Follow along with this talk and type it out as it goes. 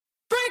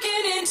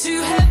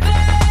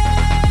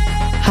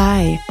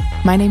Hi,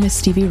 my name is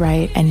Stevie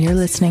Wright, and you're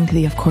listening to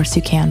the Of Course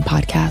You Can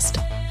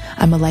podcast.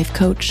 I'm a life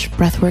coach,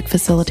 breathwork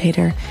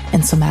facilitator,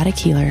 and somatic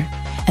healer,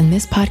 and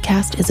this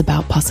podcast is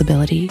about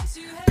possibility,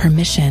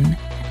 permission,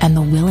 and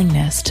the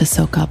willingness to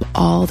soak up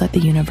all that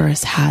the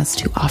universe has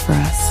to offer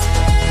us.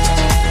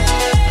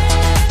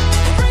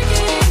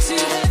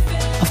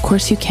 Of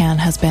Course You Can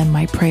has been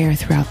my prayer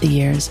throughout the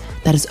years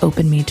that has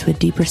opened me to a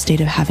deeper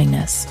state of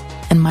havingness,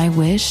 and my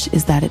wish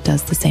is that it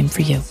does the same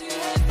for you.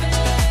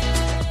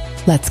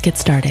 Let's get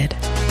started.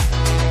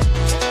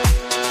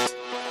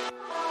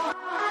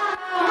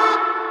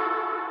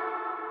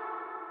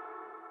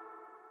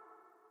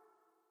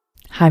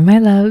 Hi, my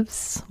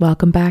loves.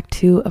 Welcome back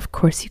to Of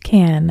Course You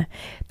Can.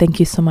 Thank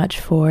you so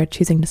much for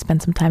choosing to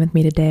spend some time with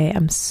me today.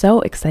 I'm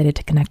so excited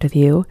to connect with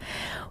you.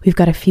 We've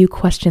got a few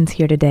questions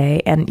here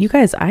today, and you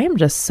guys, I am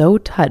just so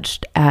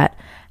touched at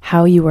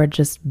how you are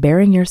just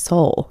bearing your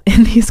soul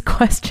in these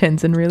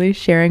questions and really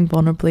sharing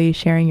vulnerably,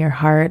 sharing your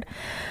heart.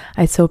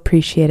 I so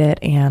appreciate it,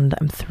 and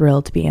I'm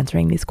thrilled to be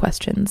answering these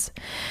questions.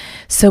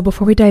 So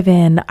before we dive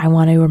in, I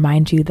want to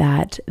remind you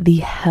that the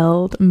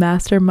Held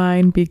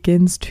Mastermind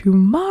begins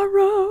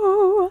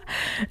tomorrow,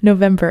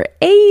 November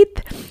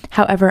 8th.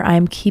 However,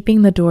 I'm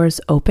keeping the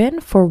doors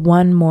open for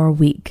one more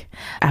week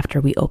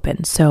after we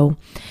open. So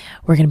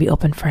we're going to be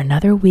open for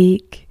another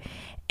week.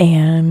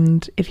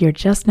 And if you're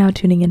just now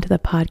tuning into the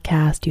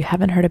podcast, you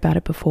haven't heard about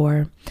it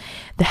before,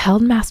 the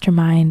Held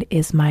Mastermind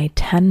is my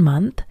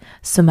 10-month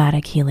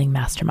somatic healing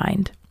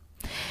mastermind.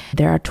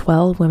 There are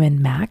 12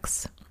 women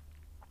max.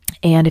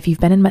 And if you've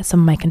been in some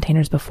of my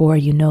containers before,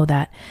 you know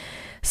that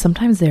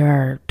sometimes there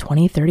are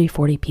 20, 30,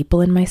 40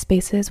 people in my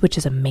spaces, which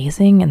is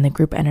amazing. And the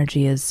group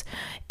energy is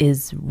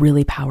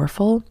really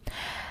powerful.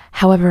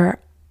 However,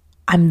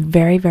 I'm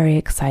very, very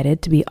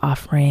excited to be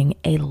offering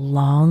a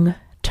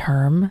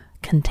long-term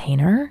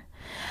container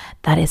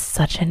that is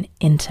such an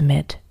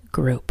intimate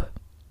group.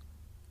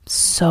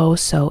 So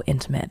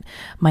intimate.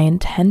 My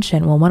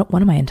intention, one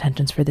of my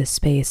intentions for this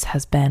space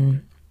has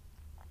been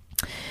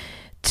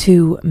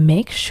to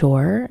make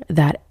sure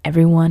that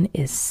everyone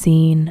is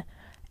seen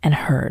and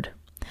heard,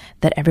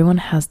 that everyone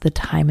has the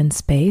time and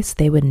space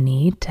they would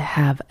need to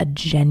have a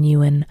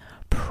genuine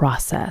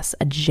process,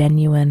 a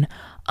genuine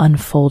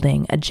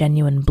unfolding, a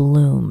genuine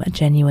bloom, a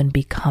genuine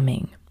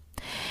becoming.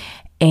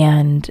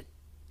 And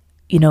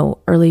you know,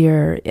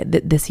 earlier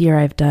this year,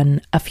 I've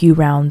done a few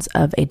rounds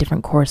of a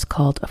different course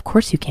called Of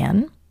Course You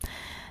Can,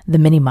 the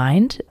Mini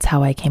Mind. It's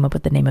how I came up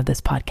with the name of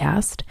this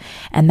podcast.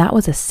 And that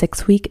was a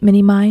 6-week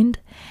mini mind.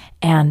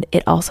 And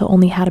it also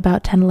only had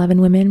about 10,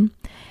 11 women.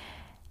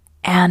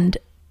 And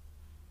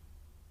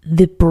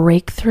the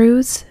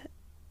breakthroughs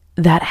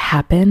that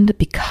happened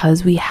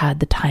because we had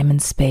the time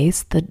and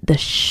space, the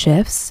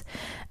shifts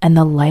and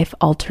the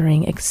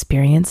life-altering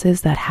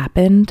experiences that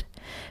happened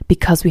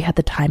because we had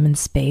the time and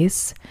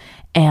space,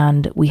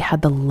 and we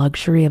had the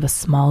luxury of a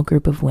small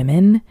group of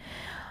women,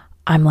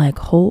 I'm like,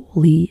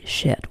 holy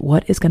shit,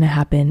 what is going to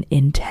happen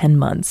in 10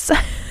 months?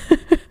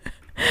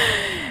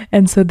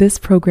 And so this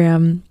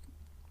program,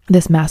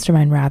 this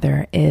mastermind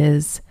rather,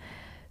 is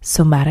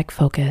somatic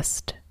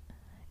focused.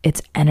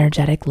 It's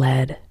energetic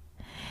led.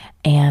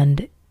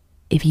 And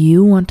if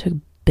you want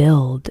to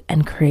build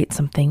and create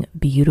something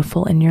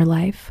beautiful in your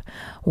life,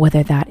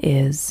 whether that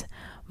is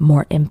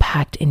more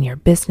impact in your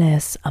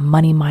business, a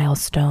money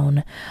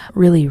milestone,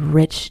 really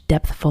rich,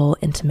 depthful,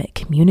 intimate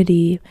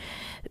community,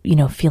 you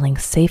know, feeling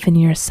safe in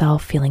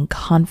yourself, feeling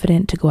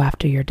confident to go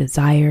after your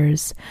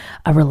desires,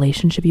 a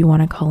relationship you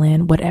want to call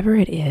in, whatever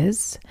it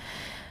is,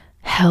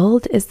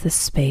 Held is the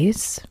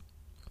space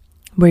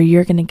where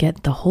you're going to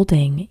get the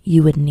holding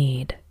you would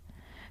need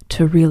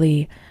to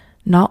really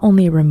not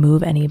only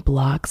remove any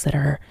blocks that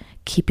are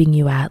keeping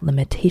you at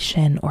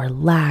limitation or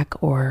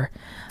lack or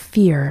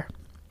fear,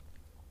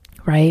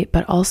 right?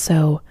 But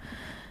also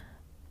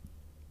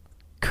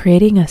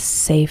creating a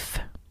safe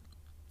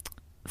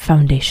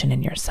foundation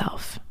in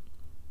yourself,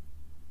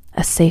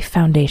 a safe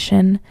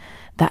foundation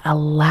that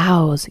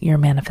allows your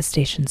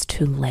manifestations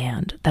to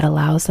land, that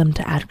allows them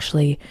to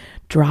actually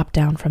drop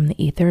down from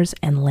the ethers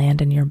and land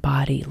in your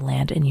body,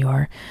 land in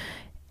your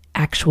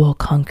actual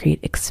concrete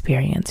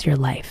experience, your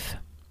life.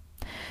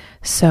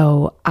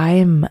 So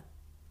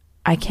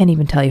I can't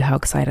even tell you how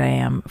excited I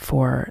am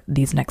for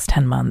these next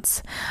 10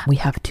 months. We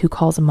have 2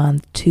 calls a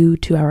month, 2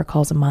 2-hour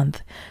calls a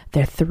month.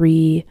 There are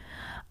 3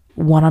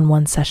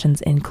 one-on-one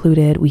sessions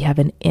included. We have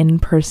an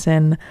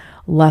in-person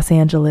Los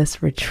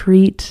Angeles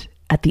retreat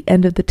at the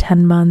end of the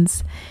 10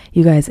 months.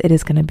 You guys, it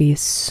is going to be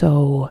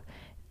so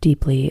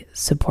deeply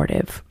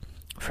supportive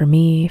for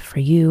me, for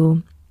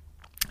you,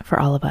 for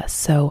all of us.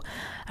 So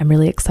I'm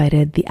really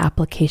excited. The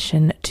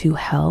application to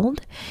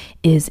Held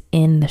is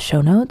in the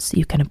show notes.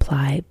 You can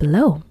apply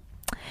below.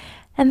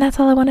 And that's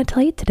all I want to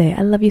tell you today.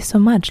 I love you so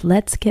much.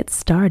 Let's get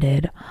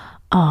started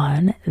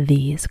on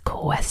these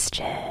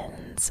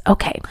questions.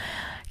 Okay,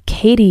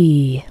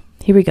 Katie,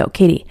 here we go.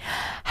 Katie,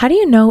 how do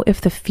you know if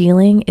the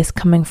feeling is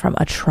coming from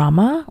a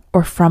trauma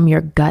or from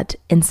your gut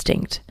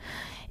instinct?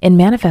 In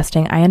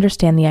manifesting, I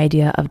understand the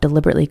idea of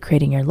deliberately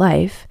creating your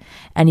life,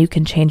 and you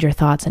can change your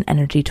thoughts and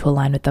energy to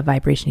align with the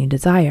vibration you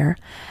desire.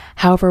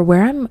 However,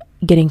 where I'm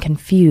getting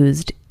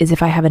confused is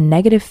if I have a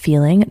negative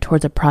feeling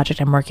towards a project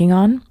I'm working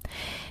on,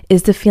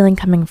 is the feeling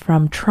coming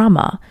from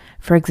trauma?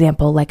 For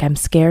example, like I'm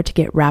scared to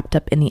get wrapped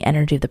up in the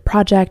energy of the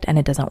project and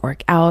it doesn't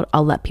work out.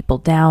 I'll let people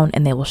down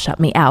and they will shut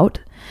me out,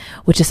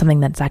 which is something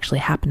that's actually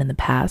happened in the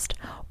past.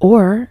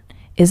 Or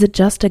is it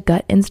just a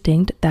gut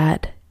instinct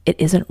that it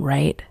isn't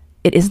right?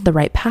 It isn't the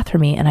right path for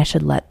me and I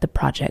should let the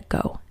project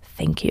go.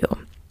 Thank you.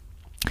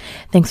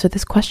 Thanks for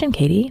this question,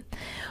 Katie.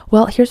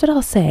 Well, here's what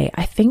I'll say.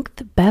 I think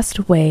the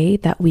best way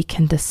that we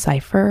can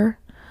decipher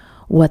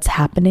what's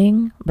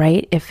happening,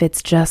 right? If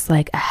it's just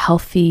like a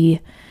healthy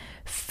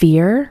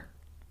fear,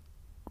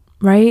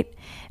 right?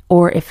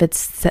 Or if it's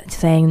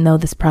saying, no,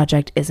 this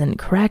project isn't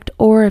correct,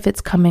 or if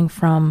it's coming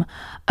from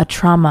a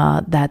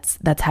trauma that's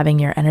having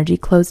your energy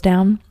closed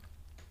down,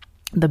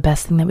 the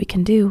best thing that we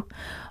can do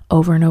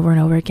over and over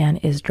and over again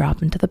is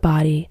drop into the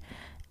body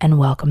and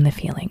welcome the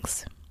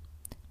feelings.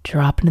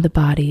 Drop into the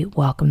body,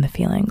 welcome the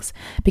feelings,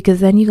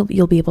 because then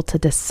you'll be able to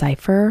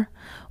decipher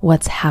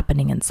what's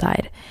happening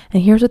inside.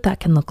 And here's what that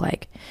can look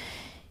like.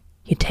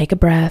 You take a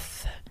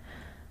breath,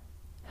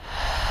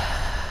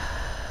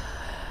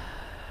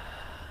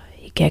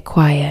 you get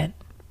quiet,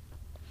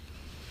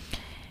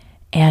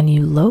 and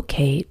you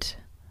locate,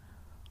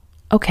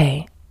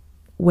 okay,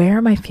 where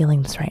are my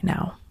feelings right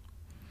now?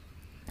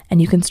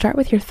 And you can start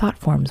with your thought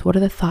forms. What are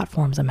the thought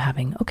forms I'm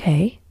having?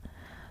 Okay.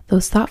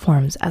 Those thought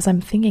forms, as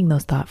I'm thinking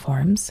those thought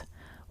forms,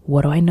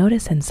 what do I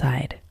notice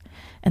inside?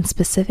 And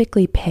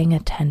specifically paying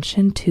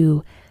attention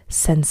to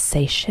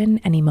sensation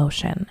and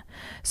emotion.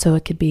 So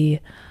it could be,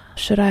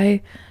 should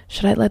I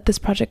let this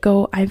project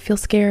go? I feel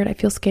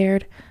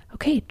scared.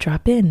 Okay,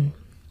 drop in.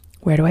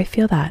 Where do I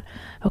feel that?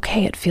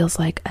 Okay, it feels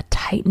like a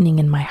tightening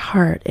in my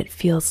heart. It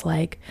feels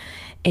like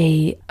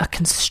a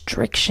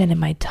constriction in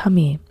my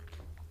tummy.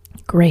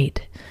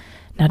 Great.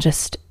 Now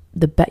just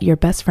your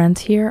best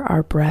friends here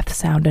are breath,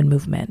 sound, and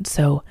movement.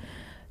 So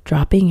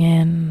dropping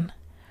in,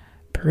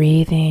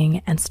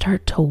 breathing, and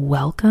start to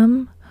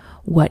welcome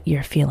what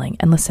you're feeling.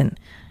 And listen,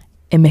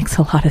 it makes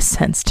a lot of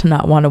sense to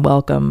not want to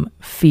welcome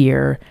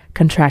fear,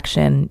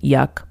 contraction,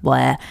 yuck,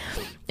 blah.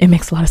 It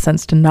makes a lot of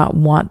sense to not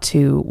want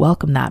to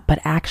welcome that, but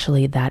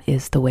actually that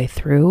is the way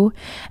through,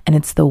 and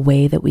it's the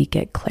way that we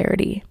get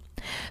clarity.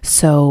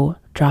 So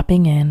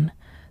dropping in,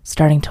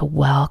 starting to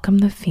welcome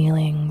the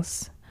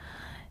feelings,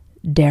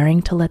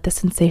 daring to let the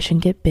sensation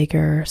get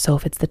bigger. So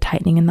if it's the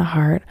tightening in the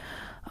heart,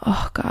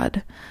 oh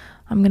God,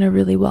 I'm going to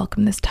really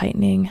welcome this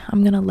tightening.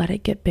 I'm going to let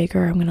it get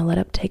bigger. I'm going to let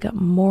it take up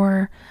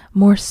more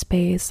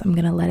space. I'm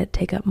going to let it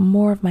take up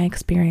more of my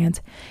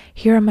experience.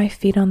 Here are my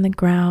feet on the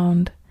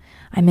ground.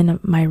 I'm in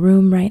my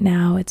room right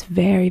now. It's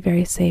very,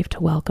 very safe to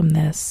welcome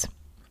this.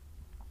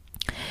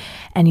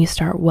 And you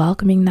start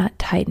welcoming that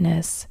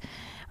tightness.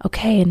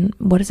 Okay, and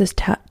what does this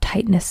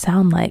tightness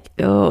sound like?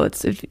 Oh,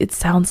 it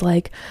sounds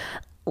like,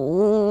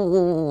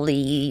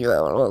 maybe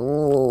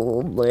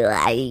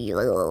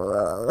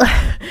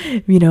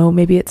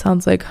it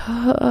sounds like,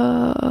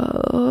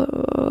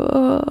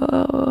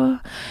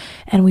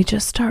 and we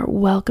just start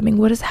welcoming.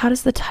 How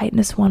does the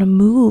tightness want to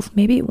move?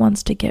 Maybe it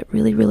wants to get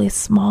really, really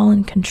small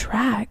and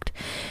contract.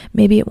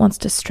 Maybe it wants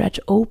to stretch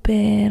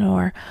open,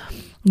 or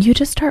you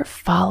just start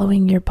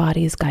following your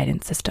body's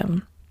guidance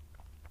system.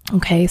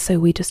 Okay, so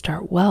we just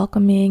start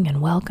welcoming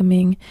and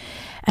welcoming.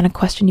 And a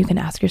question you can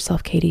ask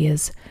yourself, Katie,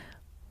 is,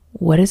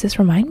 what does this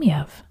remind me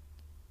of?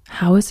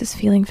 How is this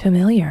feeling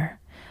familiar?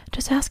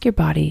 Just ask your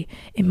body.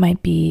 It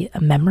might be a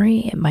memory.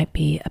 It might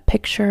be a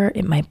picture.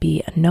 It might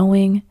be a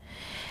knowing.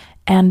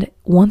 And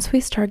once we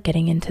start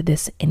getting into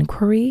this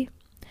inquiry,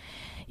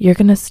 you're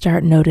going to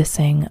start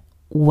noticing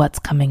what's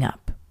coming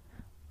up,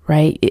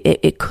 right?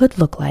 It could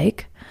look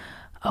like,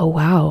 oh,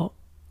 wow,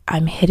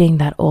 I'm hitting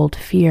that old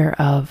fear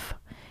of,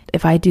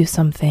 if I do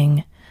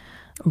something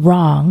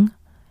wrong,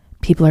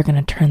 people are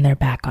going to turn their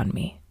back on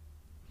me,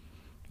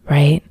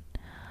 right?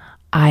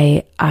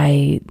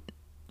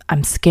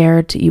 I'm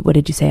scared to, what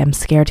did you say? I'm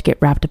scared to get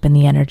wrapped up in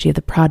the energy of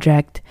the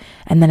project,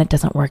 and then it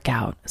doesn't work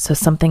out. So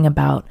something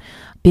about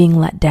being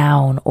let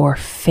down or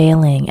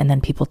failing and then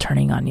people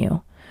turning on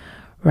you,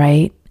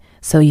 right?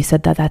 So you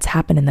said that that's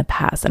happened in the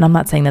past. And I'm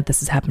not saying that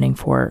this is happening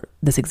for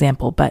this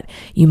example, but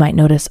you might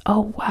notice,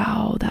 oh,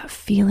 wow, that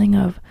feeling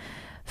of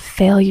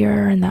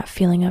failure and that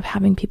feeling of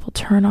having people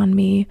turn on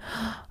me.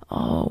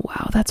 Oh,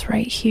 wow, that's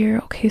right here.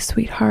 Okay,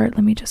 sweetheart,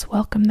 let me just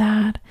welcome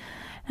that.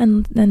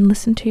 And then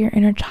listen to your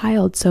inner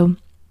child. So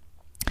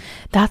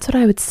that's what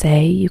I would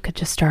say. You could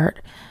just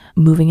start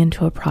moving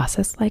into a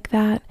process like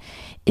that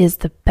is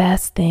the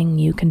best thing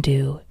you can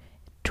do.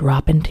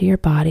 Drop into your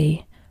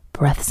body.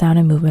 Breath, sound,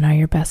 and movement are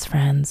your best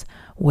friends.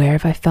 Where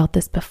have I felt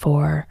this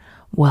before?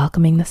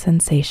 Welcoming the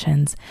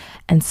sensations,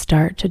 and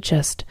start to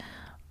just,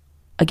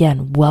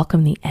 again,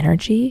 welcome the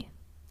energy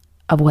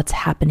of what's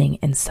happening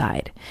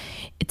inside.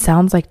 It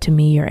sounds like to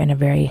me you're in a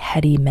very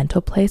heady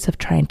mental place of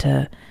trying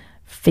to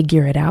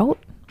figure it out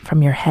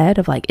from your head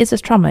of like, is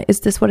this trauma? Is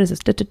this, what is this?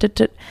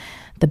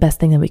 the best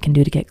thing that we can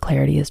do to get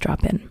clarity is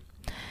drop in.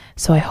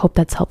 So I hope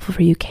that's helpful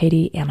for you,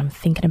 Katie, and I'm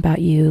thinking about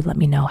you. Let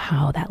me know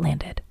how that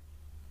landed.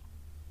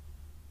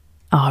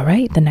 All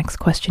right, the next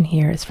question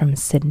here is from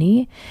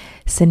Sydney.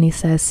 Sydney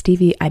says,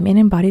 Stevie, I'm in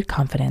embodied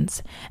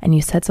confidence, and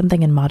you said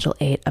something in Module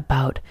 8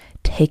 about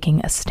taking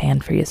a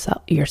stand for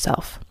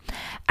yourself.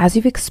 As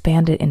you've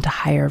expanded into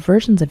higher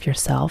versions of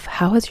yourself,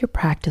 how has your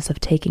practice of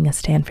taking a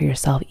stand for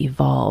yourself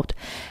evolved?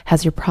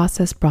 Has your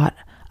process brought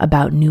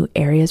about new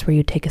areas where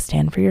you take a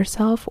stand for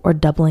yourself or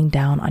doubling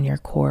down on your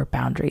core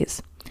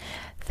boundaries?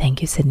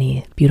 Thank you,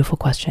 Sydney. Beautiful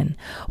question.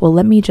 Well,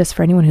 let me just,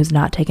 for anyone who's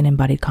not taken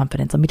embodied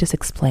confidence, let me just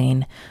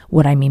explain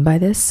what I mean by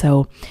this.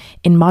 So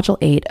in Module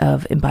 8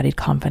 of Embodied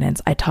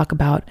Confidence, I talk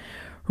about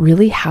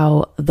really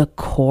how the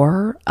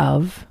core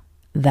of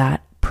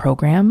that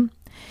program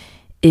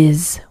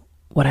is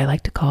what I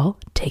like to call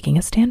taking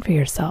a stand for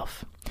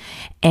yourself.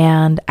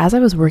 And as I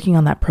was working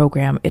on that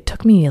program, it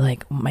took me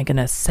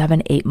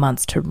 7-8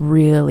 months to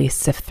really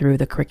sift through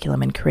the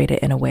curriculum and create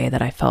it in a way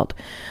that I felt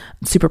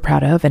super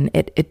proud of. And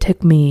it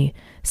took me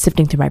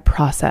sifting through my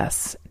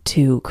process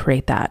to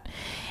create that.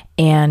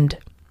 And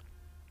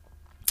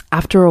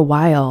after a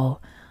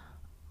while,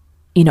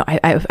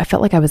 I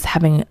felt like I was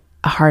having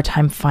a hard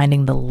time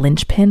finding the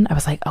linchpin. I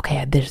was like,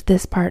 okay, there's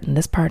this part and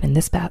this part and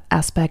this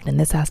aspect and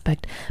this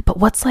aspect, but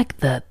what's like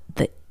the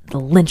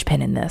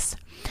linchpin in this?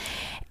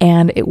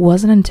 And it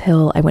wasn't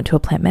until I went to a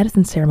plant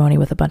medicine ceremony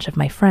with a bunch of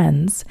my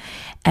friends,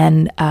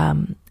 and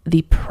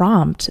the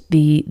prompt,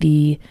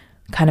 the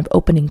kind of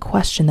opening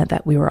question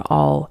that we were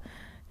all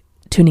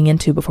tuning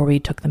into before we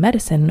took the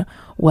medicine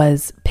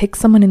was, pick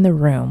someone in the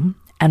room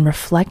and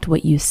reflect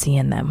what you see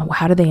in them.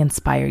 How do they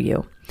inspire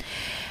you?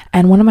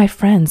 And one of my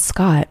friends,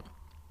 Scott,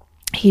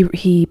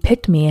 he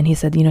picked me and he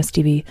said,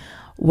 Stevie,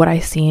 what I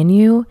see in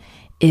you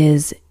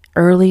is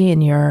early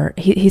in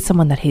he's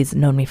someone that he's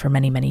known me for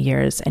many, many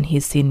years, and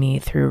he's seen me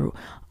through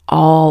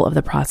all of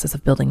the process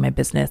of building my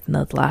business in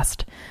the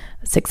last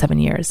 6-7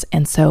 years.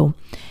 And so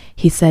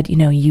he said,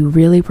 you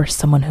really were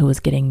someone who was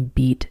getting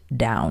beat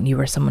down. You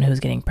were someone who was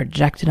getting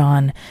projected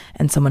on,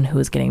 and someone who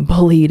was getting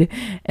bullied,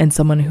 and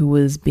someone who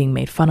was being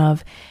made fun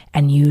of.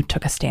 And you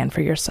took a stand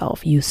for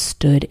yourself. You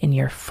stood in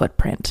your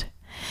footprint.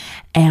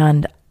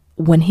 And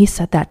when he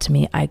said that to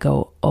me, I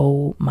go,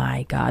 oh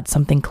my God,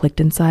 something clicked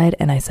inside.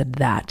 And I said,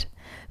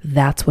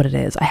 that's what it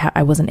is.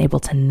 I wasn't able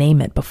to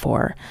name it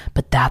before,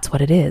 but that's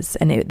what it is.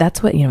 And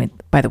that's what,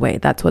 by the way,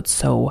 that's what's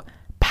so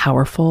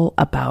powerful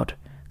about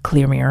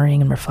clear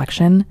mirroring and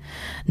reflection,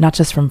 not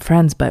just from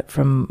friends, but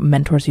from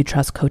mentors you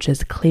trust,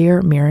 coaches.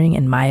 Clear mirroring,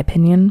 in my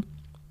opinion,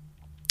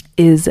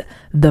 is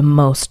the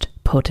most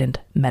potent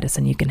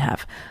medicine you can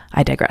have.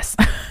 I digress.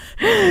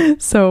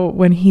 So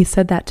when he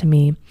said that to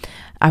me,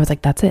 I was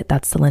like, that's it.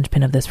 That's the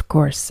linchpin of this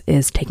course,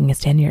 is taking a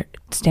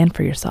stand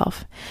for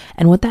yourself.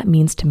 And what that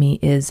means to me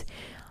is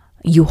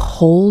you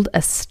hold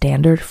a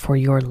standard for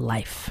your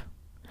life.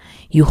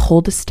 You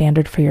hold a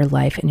standard for your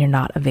life, and you're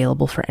not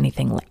available for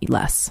anything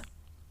less,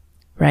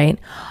 right?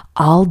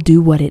 I'll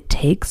do what it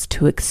takes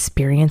to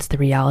experience the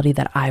reality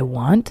that I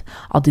want.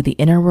 I'll do the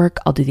inner work.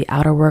 I'll do the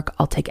outer work.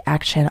 I'll take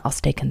action. I'll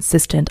stay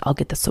consistent. I'll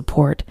get the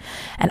support,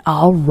 and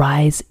I'll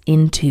rise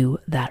into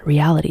that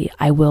reality.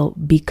 I will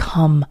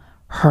become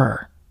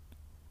her.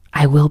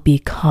 I will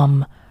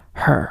become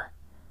her,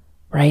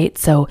 right?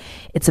 So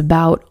it's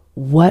about,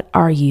 what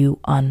are you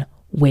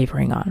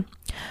unwavering on?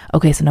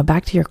 Okay, so now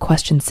back to your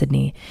question,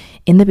 Sydney.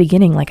 In the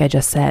beginning, like I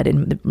just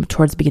said,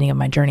 towards the beginning of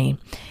my journey,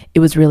 it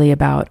was really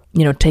about,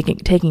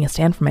 taking a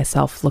stand for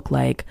myself looked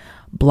like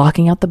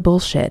blocking out the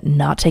bullshit,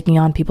 not taking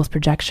on people's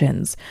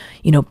projections,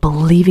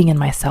 believing in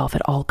myself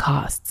at all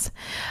costs.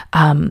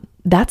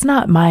 That's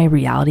not my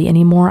reality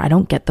anymore. I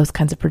don't get those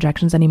kinds of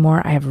projections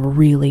anymore. I have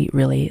really,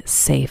 really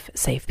safe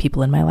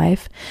people in my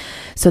life.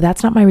 So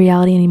that's not my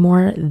reality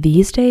anymore.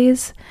 These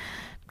days,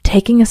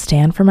 taking a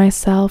stand for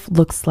myself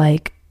looks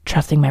like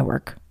trusting my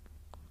work.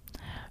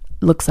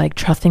 Looks like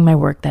trusting my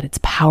work, that it's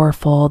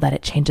powerful, that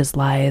it changes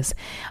lives.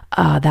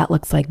 That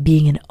looks like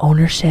being in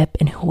ownership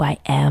in who I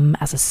am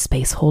as a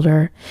space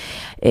holder.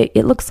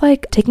 It looks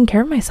like taking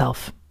care of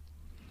myself,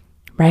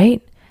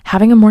 right?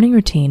 Having a morning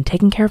routine,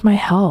 taking care of my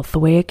health, the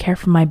way I care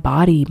for my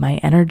body, my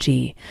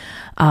energy,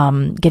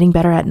 getting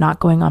better at not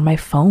going on my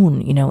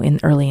phone,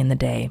 early in the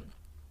day,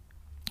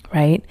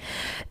 right?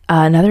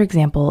 Another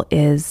example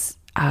is,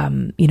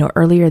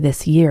 earlier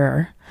this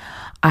year,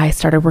 I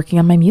started working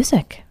on my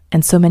music.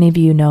 And so many of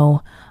you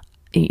know,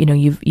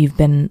 you've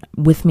been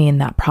with me in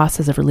that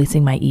process of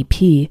releasing my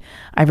EP.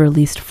 I've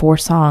released 4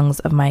 songs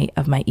of my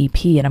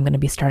EP, and I'm going to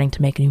be starting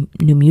to make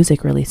new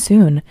music really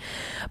soon.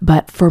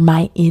 But for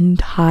my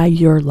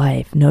entire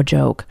life, no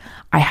joke,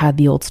 I had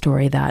the old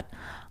story that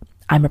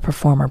I'm a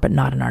performer, but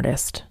not an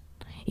artist.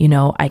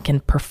 I can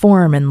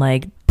perform and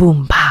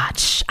boom, bah,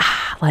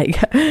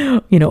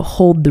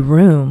 hold the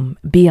room,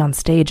 be on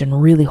stage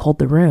and really hold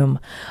the room.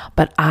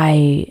 But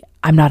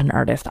I'm not an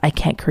artist. I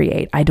can't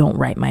create. I don't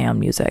write my own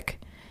music,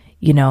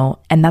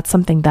 and that's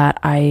something that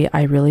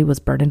I really was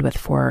burdened with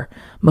for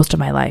most of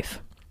my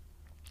life.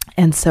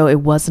 And so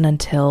it wasn't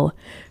until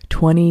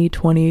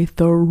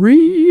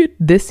 2023,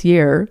 this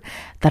year,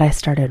 that I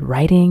started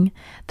writing,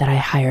 that I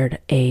hired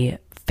a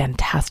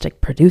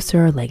fantastic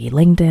producer, Leggy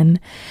Langdon,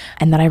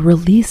 and that I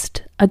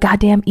released a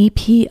goddamn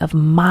EP of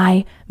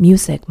my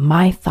music,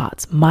 my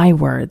thoughts, my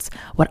words,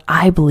 what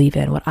I believe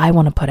in, what I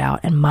want to put out,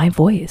 and my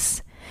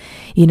voice.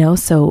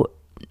 So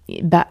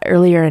that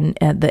earlier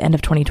at the end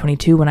of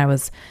 2022, when I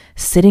was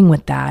sitting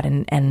with that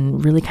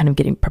and really kind of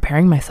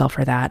preparing myself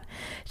for that,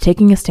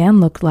 taking a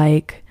stand looked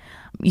like,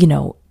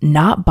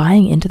 not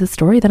buying into the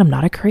story that I'm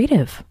not a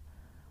creative.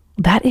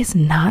 That is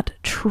not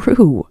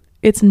true.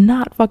 It's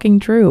not fucking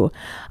true.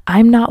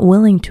 I'm not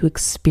willing to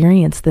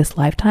experience this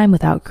lifetime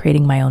without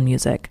creating my own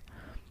music.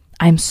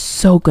 I'm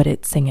so good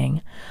at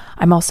singing.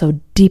 I'm also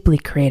deeply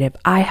creative.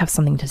 I have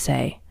something to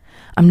say.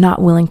 I'm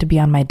not willing to be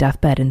on my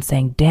deathbed and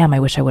saying, damn, I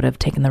wish I would have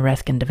taken the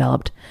risk and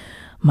developed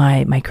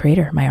my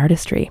creator, my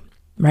artistry,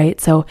 right?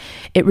 So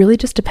it really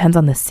just depends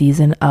on the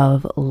season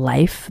of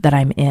life that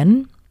I'm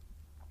in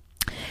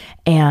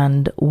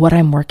and what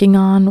I'm working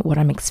on, what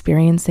I'm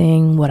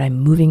experiencing, what I'm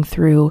moving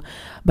through.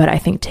 But I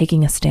think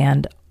taking a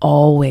stand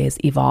always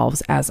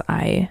evolves as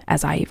I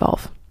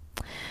evolve.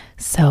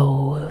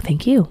 So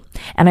thank you.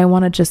 And I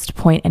want to just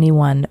point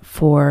anyone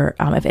for,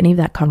 if any of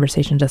that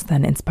conversation just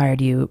then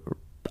inspired you,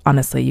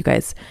 honestly, you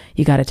guys,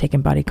 you got to take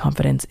Embodied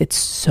Confidence. It's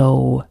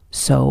so,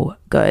 so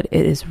good.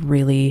 It is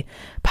really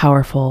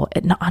powerful.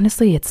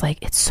 Honestly, it's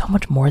so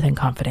much more than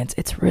confidence.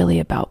 It's really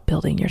about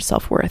building your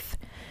self-worth.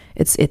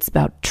 It's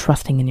about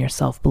trusting in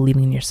yourself,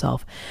 believing in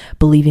yourself,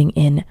 believing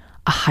in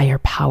a higher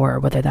power,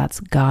 whether that's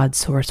God,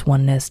 source,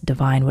 oneness,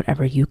 divine,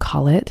 whatever you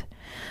call it,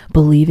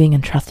 believing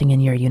and trusting in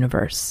your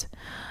universe,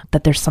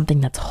 that there's something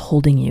that's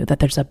holding you, that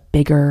there's a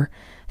bigger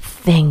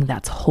thing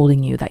that's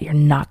holding you, that you're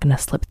not going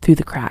to slip through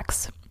the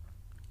cracks.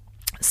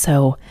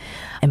 So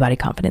Embodied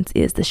Confidence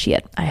is the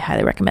shit. I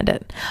highly recommend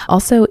it.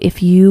 Also,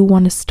 if you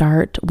want to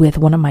start with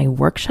one of my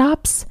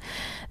workshops,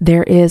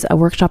 there is a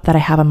workshop that I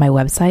have on my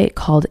website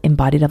called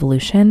Embodied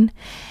Evolution.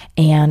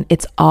 And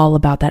it's all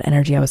about that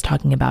energy I was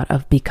talking about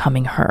of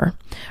becoming her,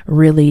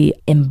 really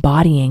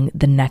embodying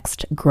the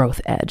next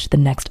growth edge, the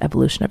next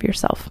evolution of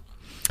yourself.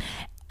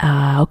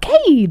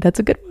 Okay, that's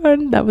a good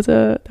one. That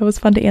was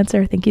fun to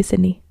answer. Thank you,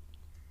 Sydney.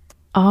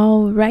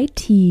 All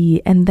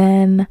righty. And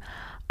then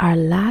our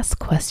last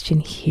question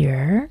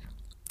here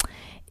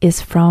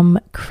is from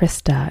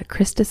Krista.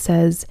 Krista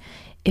says,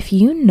 if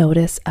you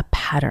notice a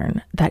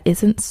pattern that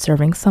isn't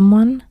serving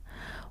someone,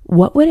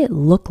 what would it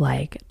look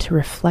like to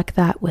reflect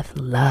that with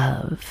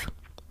love?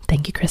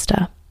 Thank you,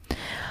 Krista.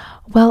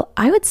 Well,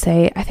 I would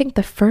say, I think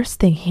the first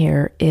thing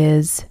here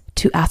is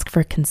to ask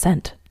for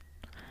consent,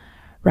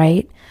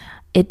 right?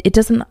 It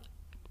doesn't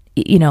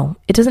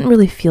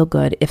really feel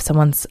good if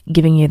someone's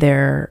giving you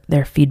their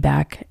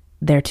feedback,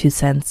 their 2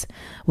 cents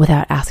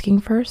without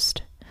asking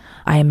first.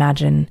 I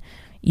imagine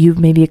you've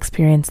maybe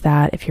experienced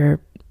that. If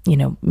you're,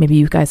 maybe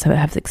you guys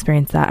have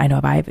experienced that. I know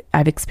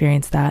I've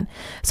experienced that.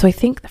 So I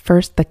think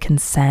first, the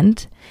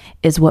consent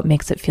is what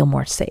makes it feel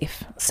more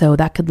safe. So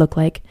that could look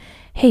like,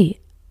 hey,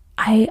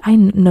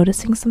 I'm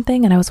noticing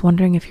something and I was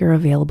wondering if you're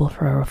available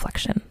for a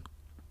reflection.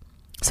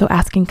 So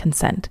asking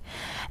consent.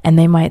 And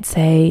they might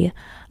say,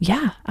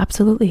 yeah,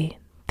 absolutely.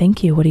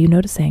 Thank you. What are you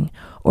noticing?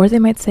 Or they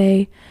might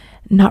say,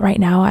 not right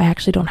now. I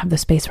actually don't have the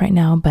space right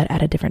now, but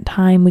at a different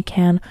time we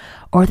can.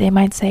 Or they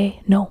might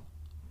say, no,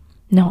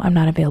 I'm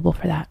not available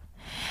for that.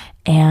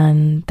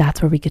 And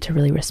that's where we get to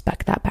really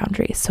respect that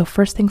boundary. So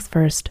first things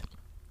first,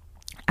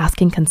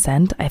 asking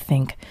consent, I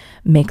think,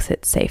 makes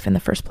it safe in the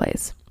first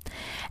place.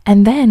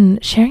 And then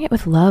sharing it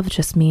with love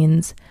just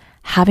means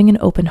having an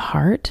open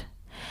heart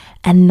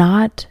and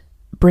not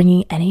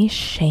bringing any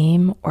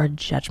shame or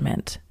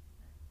judgment,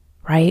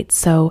 right?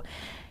 So,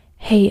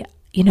 hey,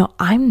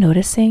 I'm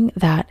noticing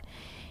that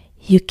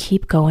you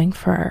keep going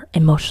for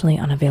emotionally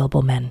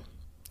unavailable men.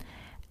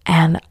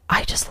 And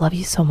I just love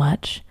you so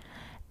much.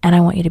 And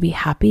I want you to be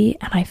happy.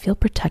 And I feel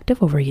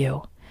protective over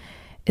you.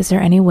 Is there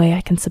any way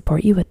I can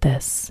support you with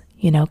this?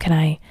 Can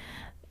I,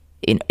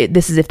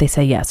 this is if they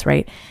say yes,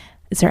 right?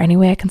 Is there any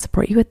way I can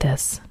support you with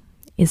this?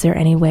 Is there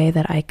any way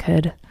that I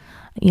could,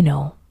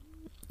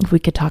 if we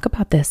could talk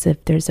about this,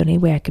 if there's any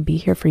way I could be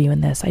here for you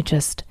in this,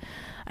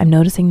 I'm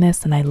noticing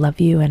this and I love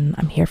you and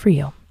I'm here for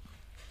you.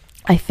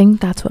 I think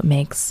that's what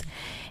makes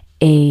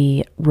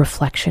a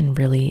reflection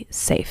really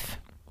safe,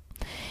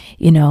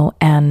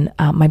 and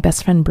my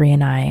best friend Brie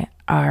and I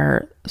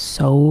are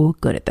so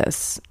good at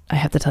this. I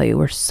have to tell you,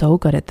 we're so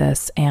good at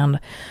this, and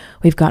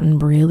we've gotten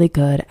really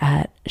good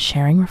at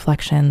sharing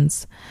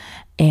reflections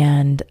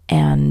and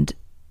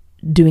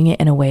doing it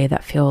in a way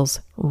that feels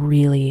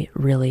really,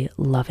 really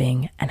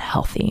loving and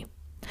healthy.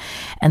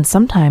 And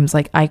sometimes,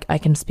 I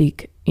can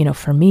speak,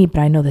 for me, but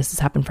I know this has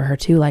happened for her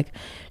too.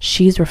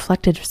 She's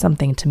reflected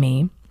something to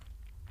me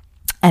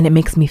and it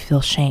makes me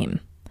feel shame.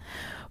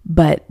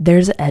 But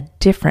there's a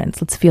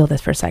difference. Let's feel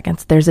this for a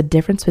second. There's a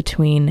difference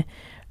between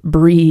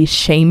Brie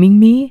shaming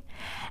me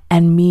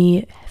and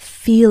me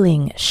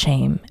feeling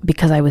shame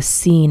because I was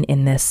seen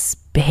in this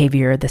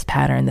behavior, this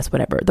pattern, this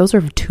whatever. Those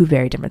are two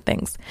very different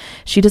things.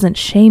 She doesn't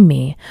shame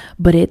me,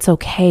 but it's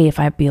okay if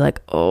I be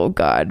like, oh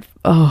God,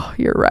 oh,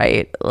 you're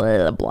right,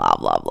 blah,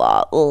 blah,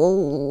 blah.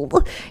 Oh,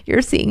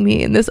 you're seeing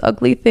me in this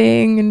ugly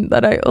thing and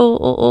that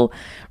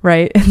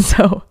right? And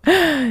so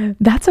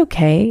that's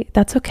okay.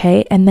 That's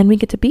okay. And then we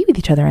get to be with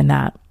each other in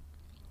that,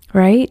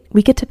 right?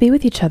 We get to be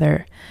with each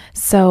other.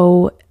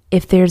 So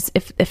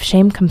if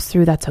shame comes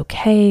through, that's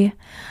okay.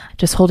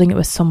 Just holding it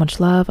with so much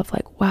love of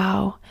like,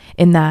 wow,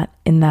 in that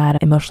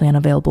emotionally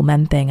unavailable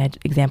men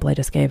example I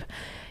just gave,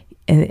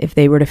 and if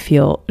they were to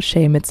feel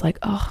shame, it's like,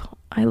 oh,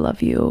 I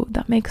love you.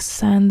 That makes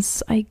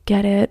sense. I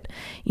get it.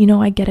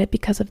 I get it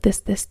because of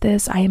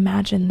this. I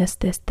imagine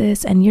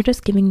this. And you're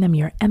just giving them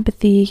your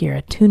empathy, your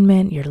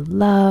attunement, your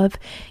love,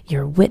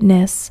 your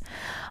witness.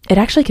 It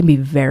actually can be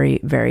very,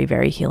 very,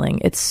 very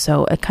healing. It's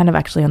kind of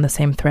actually on the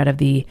same thread of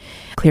the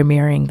clear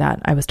mirroring that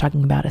I was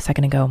talking about a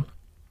second ago.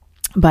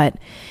 But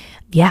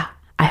yeah,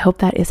 I hope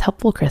that is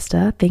helpful,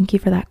 Krista. Thank you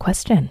for that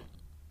question.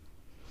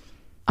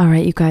 All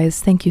right, you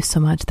guys, thank you so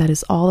much. That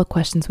is all the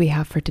questions we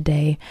have for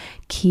today.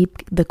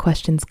 Keep the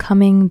questions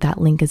coming. That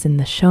link is in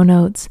the show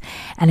notes.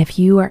 And if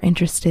you are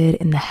interested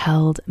in the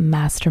Held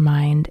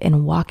Mastermind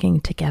and walking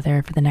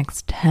together for the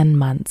next 10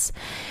 months,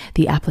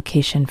 the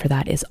application for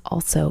that is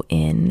also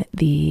in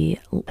the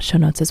show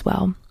notes as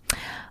well.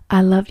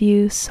 I love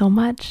you so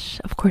much.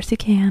 Of course you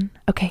can.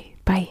 Okay,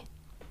 bye.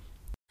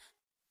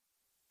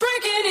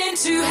 Breaking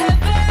into heaven.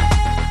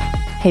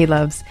 Hey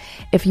loves,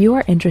 if you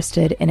are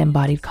interested in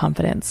embodied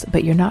confidence,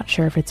 but you're not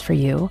sure if it's for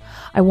you,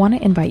 I want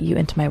to invite you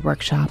into my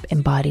workshop,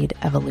 Embodied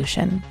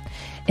Evolution.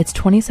 It's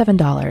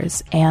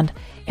 $27, and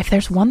if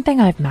there's one thing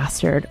I've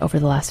mastered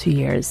over the last few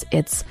years,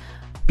 it's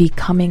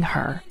becoming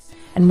her.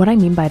 And what I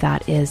mean by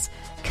that is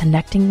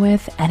connecting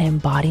with and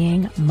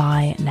embodying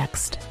my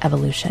next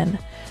evolution.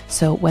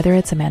 So whether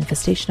it's a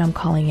manifestation I'm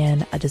calling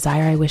in, a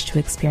desire I wish to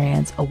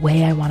experience, a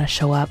way I want to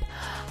show up,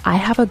 I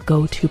have a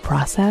go-to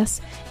process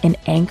in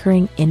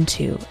anchoring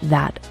into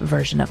that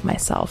version of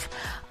myself.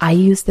 I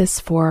use this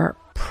for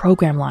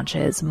program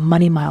launches,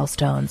 money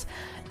milestones,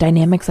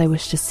 dynamics I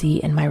wish to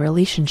see in my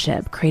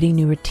relationship, creating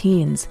new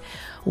routines,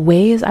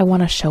 ways I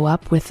want to show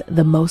up with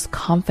the most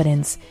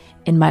confidence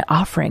in my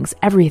offerings,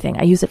 everything.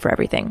 I use it for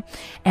everything.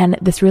 And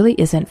this really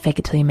isn't fake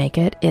it till you make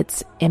it.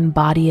 It's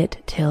embody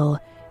it till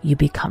you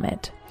become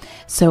it.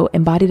 So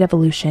Embodied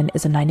Evolution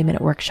is a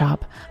 90-minute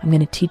workshop. I'm going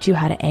to teach you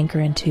how to anchor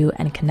into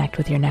and connect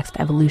with your next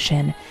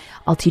evolution.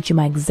 I'll teach you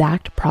my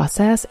exact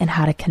process and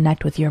how to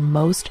connect with your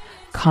most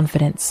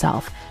confident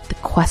self, the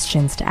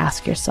questions to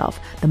ask yourself,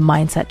 the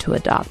mindset to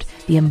adopt,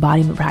 the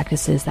embodiment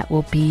practices that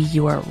will be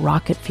your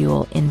rocket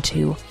fuel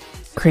into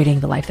creating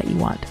the life that you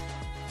want.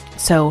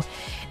 So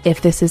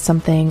if this is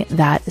something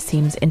that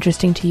seems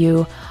interesting to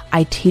you,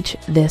 I teach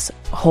this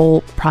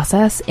whole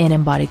process in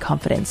embodied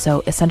confidence.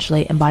 So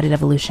essentially, Embodied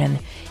Evolution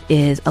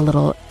is a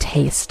little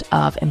taste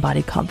of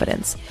embodied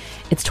confidence.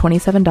 It's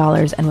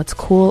 $27, and what's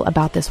cool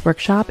about this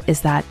workshop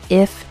is that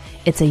if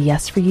it's a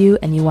yes for you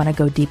and you want to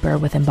go deeper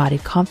with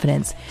embodied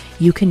confidence,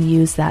 you can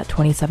use that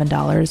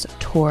 $27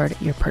 toward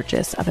your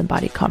purchase of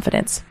embodied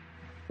confidence.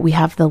 We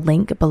have the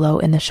link below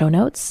in the show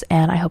notes,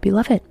 and I hope you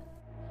love it.